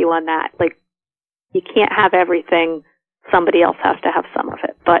totally with you on that. Like, you can't have everything. Somebody else has to have some of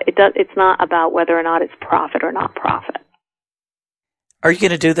it. But it's not about whether or not it's profit or not profit. Are you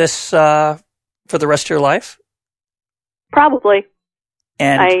going to do this for the rest of your life? Probably.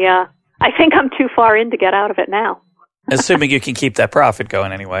 And I think I'm too far in to get out of it now. Assuming you can keep that profit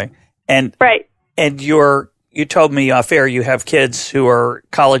going anyway. And right. And you told me off air you have kids who are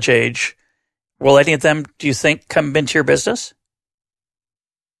college age. Will any of them, do you think, come into your business?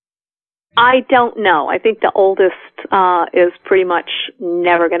 I don't know. I think the oldest is pretty much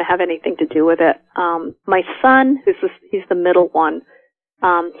never going to have anything to do with it. My son, he's the middle one,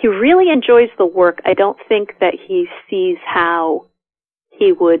 he really enjoys the work. I don't think that he sees how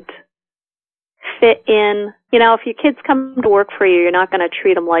he would fit in. If your kids come to work for you, you're not going to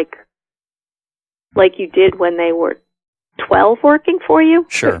treat them like you did when they were 12 working for you.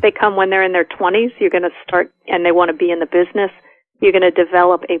 Sure. If they come when they're in their 20s, you're going to start, and they want to be in the business, you're going to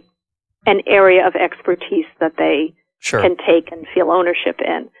develop an area of expertise that they sure. can take and feel ownership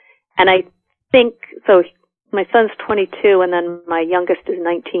in. And I think, so my son's 22, and then my youngest is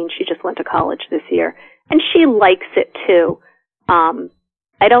 19. She just went to college this year. And she likes it too.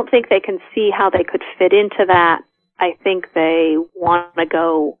 I don't think they can see how they could fit into that. I think they want to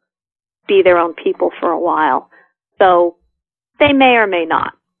go be their own people for a while. So they may or may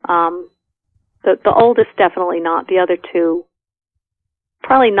not. The oldest definitely not. The other two,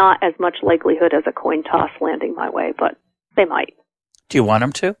 probably not as much likelihood as a coin toss landing my way, but they might. Do you want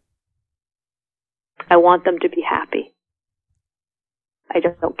them to? I want them to be happy. I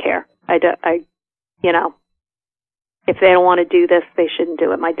just don't care. If they don't want to do this, they shouldn't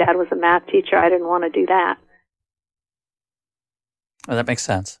do it. My dad was a math teacher. I didn't want to do that. Well, that makes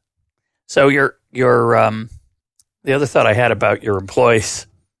sense. So your the other thought I had about your employees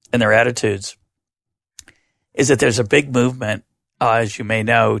and their attitudes is that there's a big movement, as you may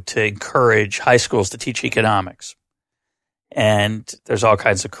know, to encourage high schools to teach economics. And there's all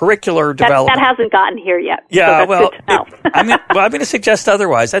kinds of curricular development. That hasn't gotten here yet. Yeah, so that's good to know. I'm going to suggest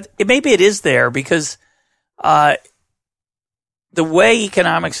otherwise. Maybe it is there because the way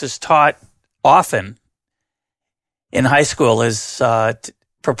economics is taught often in high school is to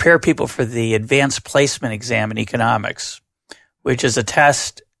prepare people for the advanced placement exam in economics, which is a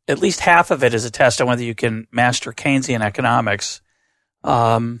test. At least half of it is a test on whether you can master Keynesian economics.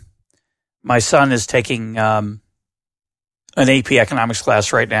 My son is taking an AP economics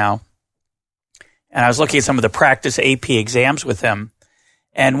class right now, and I was looking at some of the practice AP exams with him,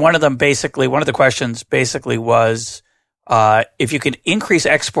 and one of the questions basically was, if you can increase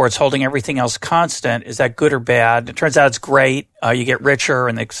exports holding everything else constant, is that good or bad? It turns out it's great. You get richer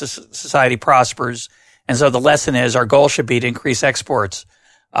and the society prospers. And so the lesson is our goal should be to increase exports,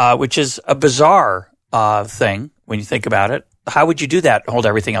 which is a bizarre thing when you think about it. How would you do that, hold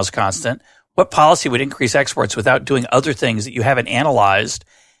everything else constant? What policy would increase exports without doing other things that you haven't analyzed?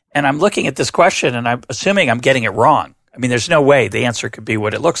 And I'm looking at this question and I'm assuming I'm getting it wrong. I mean, there's no way the answer could be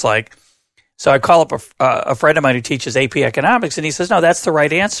what it looks like. So I call up a friend of mine who teaches AP economics, and he says, no, that's the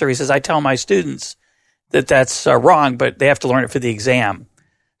right answer. He says, I tell my students that that's wrong, but they have to learn it for the exam.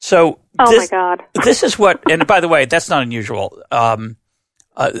 So my God. This is what, and by the way, that's not unusual.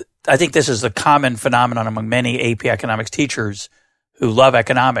 I think this is a common phenomenon among many AP economics teachers who love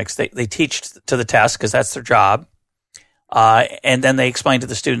economics. They teach to the test because that's their job. And then they explain to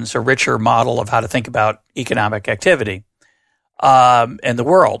the students a richer model of how to think about economic activity. in the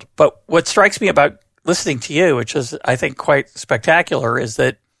world. But what strikes me about listening to you, which is, I think, quite spectacular, is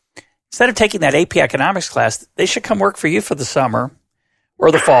that instead of taking that AP economics class, they should come work for you for the summer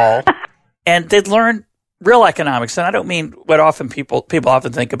or the fall, and they'd learn real economics. And I don't mean what often people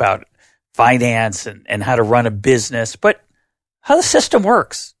often think about finance and how to run a business, but how the system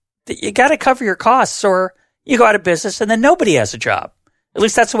works. You got to cover your costs or you go out of business and then nobody has a job. At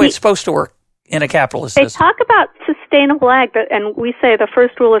least that's the way it's supposed to work in a capitalist system. They talk about sustainable ag, and we say the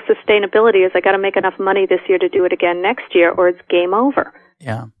first rule of sustainability is I got to make enough money this year to do it again next year or it's game over.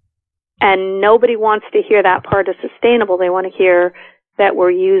 Yeah. And nobody wants to hear that part of sustainable. They want to hear that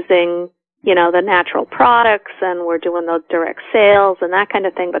we're using, the natural products and we're doing those direct sales and that kind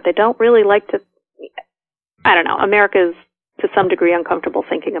of thing, but they don't really like to, I don't know, America's to some degree uncomfortable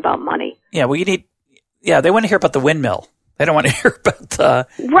thinking about money. Yeah, well, they want to hear about the windmill. They don't want to hear about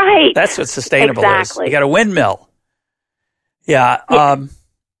right. That's what sustainable exactly. is. You got a windmill. Yeah.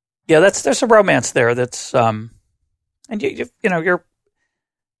 There's a romance there. That's and you're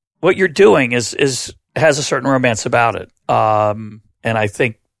what you're doing has a certain romance about it. And I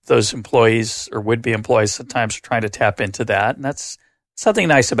think those employees or would-be employees sometimes are trying to tap into that, and that's something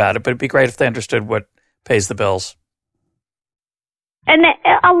nice about it. But it'd be great if they understood what pays the bills. And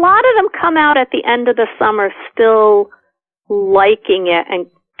a lot of them come out at the end of the summer still liking it,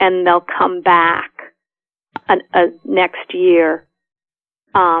 and they'll come back next year.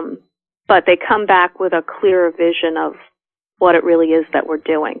 But they come back with a clearer vision of what it really is that we're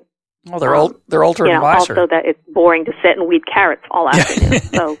doing. Well, they're older and wiser. Also that it's boring to sit and weed carrots all afternoon.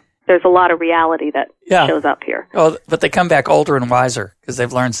 So there's a lot of reality that shows up here. Oh, but they come back older and wiser because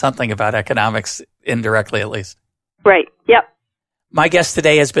they've learned something about economics, indirectly at least. Right. Yep. My guest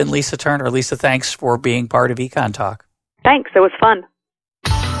today has been Lisa Turner. Lisa, thanks for being part of Econ Talk. Thanks. It was fun.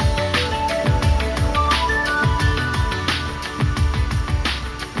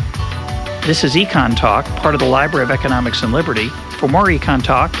 This is Econ Talk, part of the Library of Economics and Liberty. For more Econ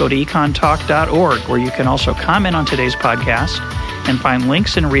Talk, go to econtalk.org, where you can also comment on today's podcast and find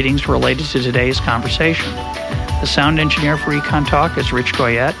links and readings related to today's conversation. The sound engineer for Econ Talk is Rich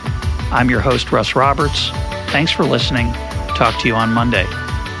Goyette. I'm your host, Russ Roberts. Thanks for listening. Talk to you on Monday.